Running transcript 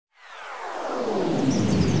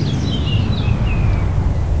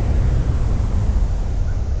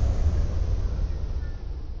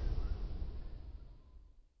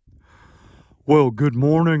Well, good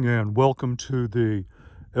morning and welcome to the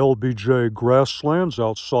LBJ grasslands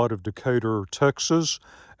outside of Decatur, Texas,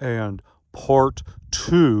 and part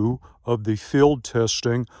 2 of the field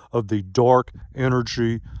testing of the dark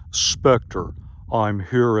energy SPECTRE. I'm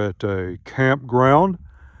here at a campground,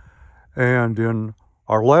 and in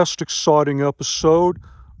our last exciting episode,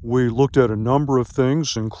 we looked at a number of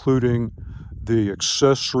things, including the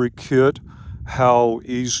accessory kit. How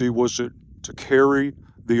easy was it to carry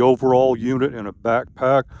the overall unit in a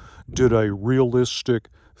backpack? Did a realistic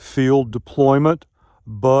field deployment?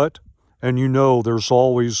 But, and you know there's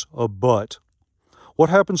always a but. What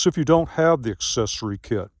happens if you don't have the accessory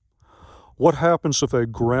kit? What happens if a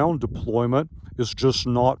ground deployment is just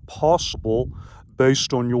not possible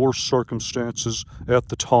based on your circumstances at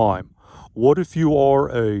the time? What if you are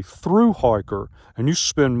a through hiker and you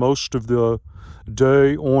spend most of the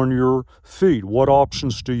day on your feet? What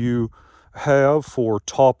options do you have for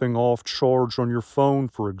topping off charge on your phone,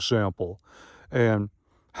 for example? And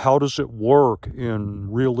how does it work in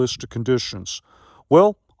realistic conditions?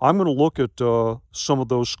 Well, I'm going to look at some of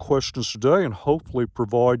those questions today and hopefully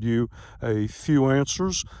provide you a few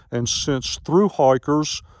answers. And since through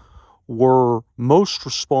hikers were most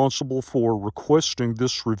responsible for requesting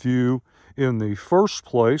this review in the first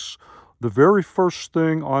place, the very first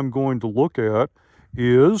thing I'm going to look at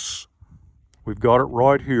is, we've got it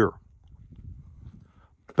right here,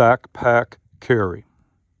 backpack carry.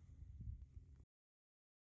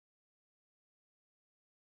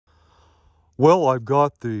 Well, I've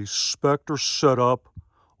got the SPECTRE set up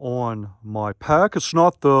on my pack. It's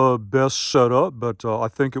not the best setup, but I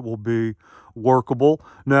think it will be workable.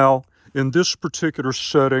 Now, in this particular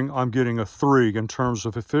setting, I'm getting a 3 in terms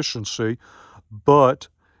of efficiency, but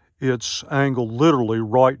it's angled literally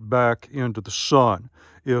right back into the sun.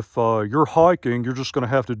 If you're hiking, you're just going to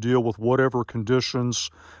have to deal with whatever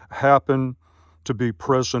conditions happen to be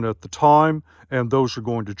present at the time, and those are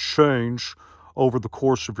going to change over the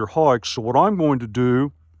course of your hike. So what I'm going to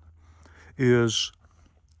do is,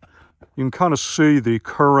 you can kind of see the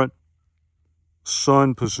current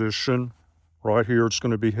sun position right here. It's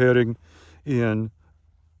going to be heading in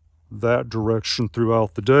that direction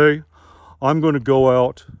throughout the day. I'm going to go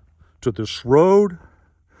out to this road,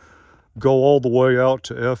 go all the way out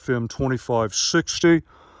to FM 2560.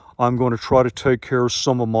 I'm going to try to take care of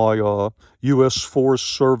some of my U.S. Forest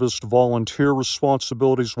Service volunteer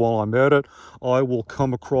responsibilities while I'm at it. I will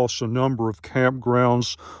come across a number of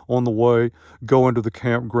campgrounds on the way, go into the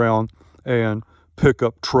campground, and pick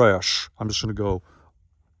up trash. I'm just going to go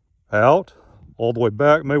out, all the way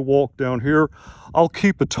back, may walk down here. I'll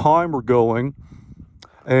keep a timer going,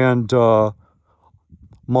 and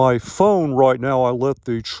my phone right now, I let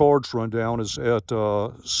the charge run down, is at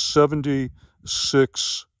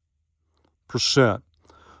 76%.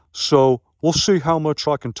 So we'll see how much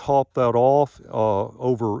I can top that off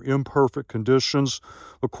over imperfect conditions.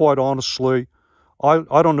 But quite honestly,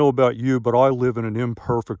 I don't know about you, but I live in an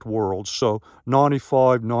imperfect world. So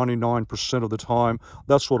 95, 99% of the time,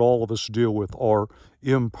 that's what all of us deal with, are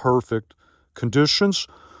imperfect conditions.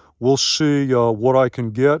 We'll see what I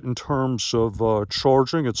can get in terms of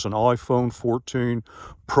charging. It's an iPhone 14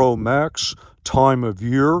 Pro Max. Time of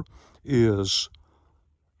year is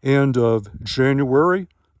end of January.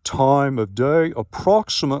 Time of day,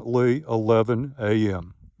 approximately 11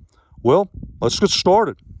 a.m. Well, let's get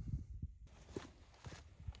started.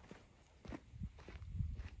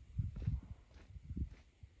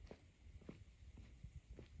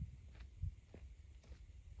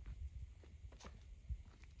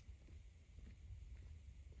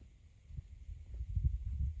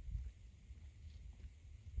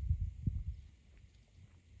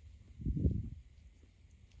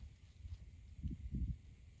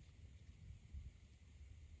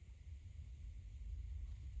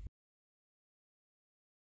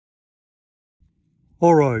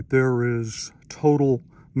 All right, there is total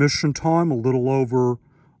mission time, a little over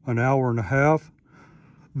an hour and a half.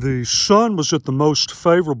 The sun was at the most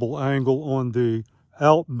favorable angle on the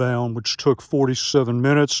outbound, which took 47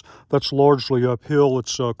 minutes. That's largely uphill.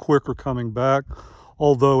 It's quicker coming back,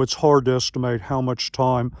 although it's hard to estimate how much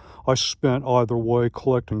time I spent either way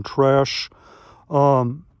collecting trash.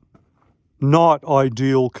 Not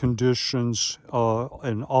ideal conditions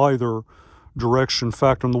in either direction. In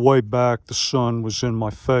fact, on the way back, the sun was in my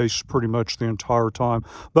face pretty much the entire time.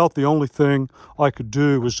 About the only thing I could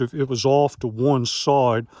do was, if it was off to one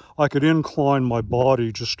side, I could incline my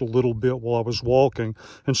body just a little bit while I was walking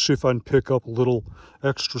and see if I can pick up a little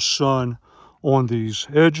extra sun on these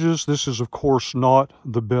edges. This is, of course, not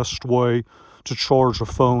the best way to charge a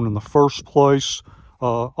phone in the first place.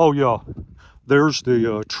 Oh yeah, there's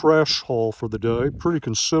the trash haul for the day, pretty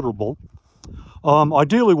considerable.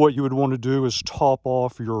 Ideally, what you would want to do is top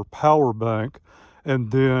off your power bank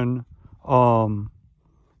and then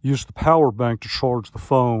use the power bank to charge the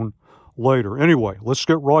phone later. Anyway, let's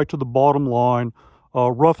get right to the bottom line.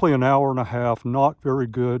 Roughly an hour and a half, not very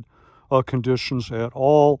good conditions at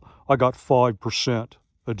all. I got 5%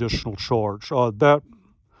 additional charge. That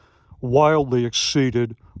wildly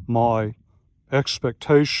exceeded my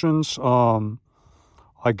expectations.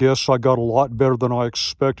 I guess I got a lot better than I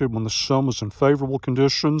expected when the sun was in favorable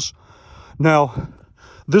conditions. Now,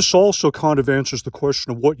 this also kind of answers the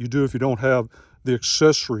question of what you do if you don't have the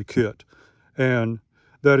accessory kit. And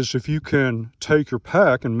that is, if you can take your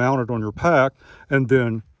pack and mount it on your pack and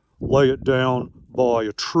then lay it down by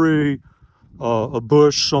a tree, a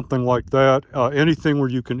bush, something like that, anything where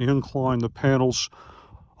you can incline the panels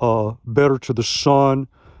better to the sun,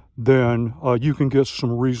 then you can get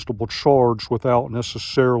some reasonable charge without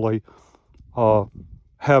necessarily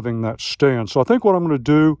having that stand. So I think what I'm going to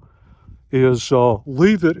do is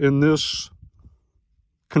leave it in this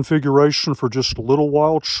configuration for just a little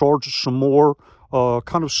while, charge it some more,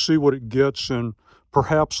 kind of see what it gets in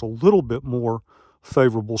perhaps a little bit more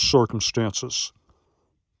favorable circumstances.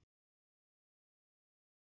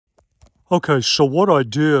 Okay, so what I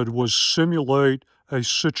did was simulate a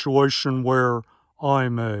situation where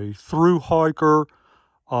I'm a through hiker.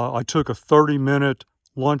 I took a 30-minute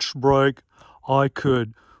lunch break. I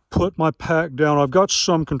could put my pack down. I've got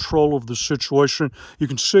some control of the situation. You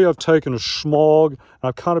can see I've taken a smog.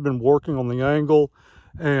 I've kind of been working on the angle,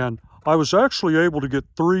 and I was actually able to get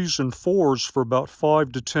 3s and 4s for about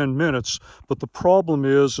 5 to 10 minutes, but the problem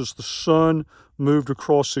is as the sun moved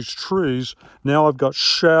across these trees, now I've got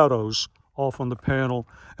shadows off on the panel,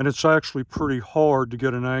 and it's actually pretty hard to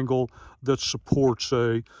get an angle that supports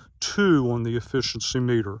a 2 on the efficiency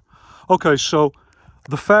meter. Okay, so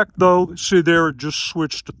the fact though, see there, it just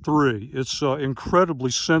switched to 3. It's incredibly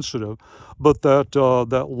sensitive, but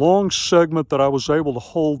that long segment that I was able to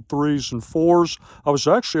hold 3s and 4s, I was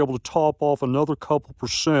actually able to top off another couple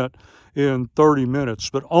percent in 30 minutes,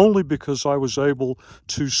 but only because I was able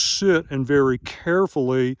to sit and very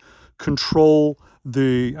carefully control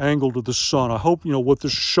the angle to the sun. I hope, what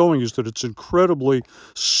this is showing is that it's incredibly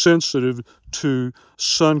sensitive to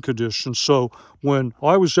sun conditions. So when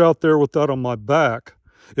I was out there with that on my back,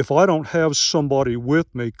 if I don't have somebody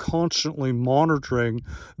with me constantly monitoring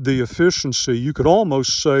the efficiency, you could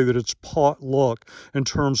almost say that it's pot luck in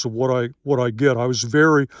terms of what I get. I was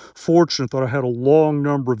very fortunate that I had a long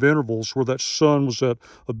number of intervals where that sun was at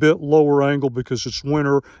a bit lower angle because it's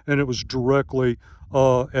winter and it was directly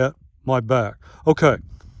at my back. Okay,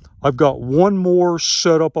 I've got one more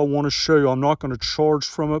setup I want to show you. I'm not going to charge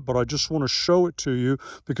from it, but I just want to show it to you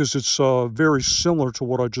because it's very similar to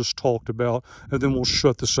what I just talked about, and then we'll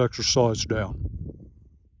shut this exercise down.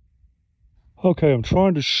 Okay, I'm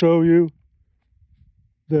trying to show you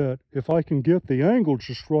that if I can get the angle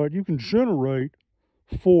just right, you can generate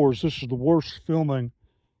 4s. This is the worst filming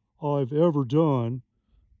I've ever done,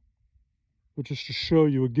 but just to show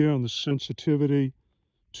you again the sensitivity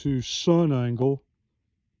to sun angle.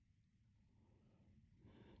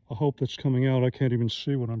 I hope that's coming out. I can't even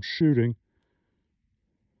see what I'm shooting.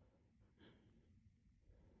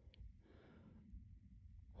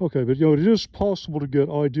 Okay, but it is possible to get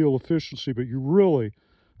ideal efficiency, but you really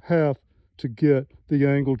have to get the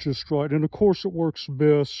angle just right. And of course it works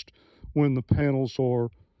best when the panels are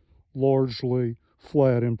largely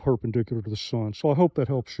flat and perpendicular to the sun. So I hope that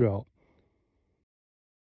helps you out.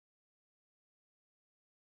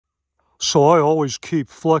 So I always keep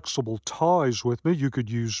flexible ties with me. You could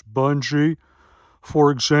use bungee,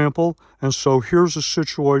 for example. And so here's a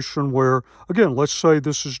situation where, again, let's say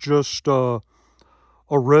this is just a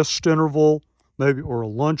rest interval, maybe, or a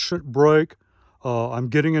lunch break. I'm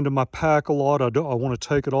getting into my pack a lot. I want to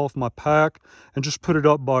take it off my pack and just put it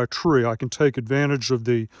up by a tree. I can take advantage of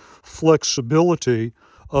the flexibility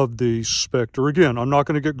of the SPECTRE. Again, I'm not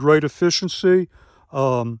going to get great efficiency.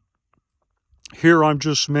 Here I'm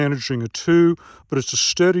just managing a 2, but it's a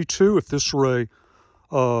steady 2. If this were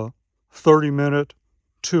a 30-minute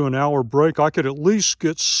to an hour break, I could at least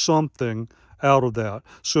get something out of that.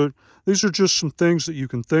 So these are just some things that you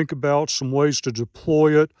can think about, some ways to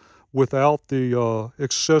deploy it without the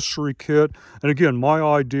accessory kit. And again, my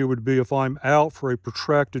idea would be if I'm out for a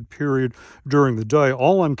protracted period during the day,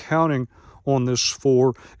 all I'm counting on this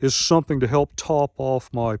for is something to help top off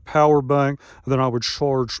my power bank. And then I would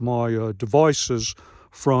charge my devices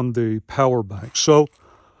from the power bank. So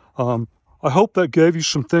I hope that gave you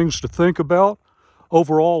some things to think about.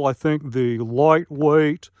 Overall, I think the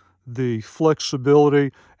lightweight, the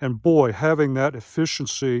flexibility, and boy, having that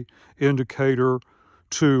efficiency indicator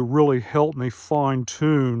to really help me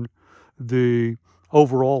fine-tune the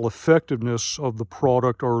overall effectiveness of the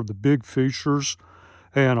product are the big features.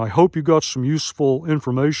 And I hope you got some useful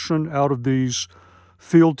information out of these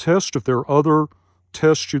field tests. If there are other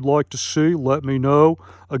tests you'd like to see, let me know.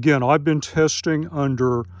 Again, I've been testing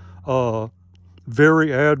under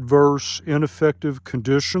very adverse, ineffective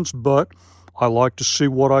conditions, but I like to see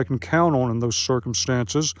what I can count on in those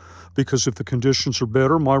circumstances, because if the conditions are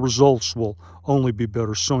better, my results will only be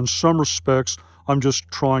better. So in some respects, I'm just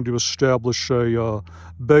trying to establish a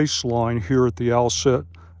baseline here at the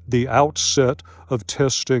outset of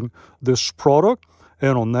testing this product.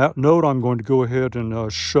 And on that note, I'm going to go ahead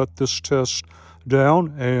and shut this test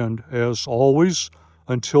down. And as always,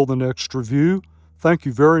 until the next review, thank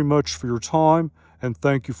you very much for your time, and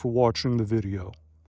thank you for watching the video.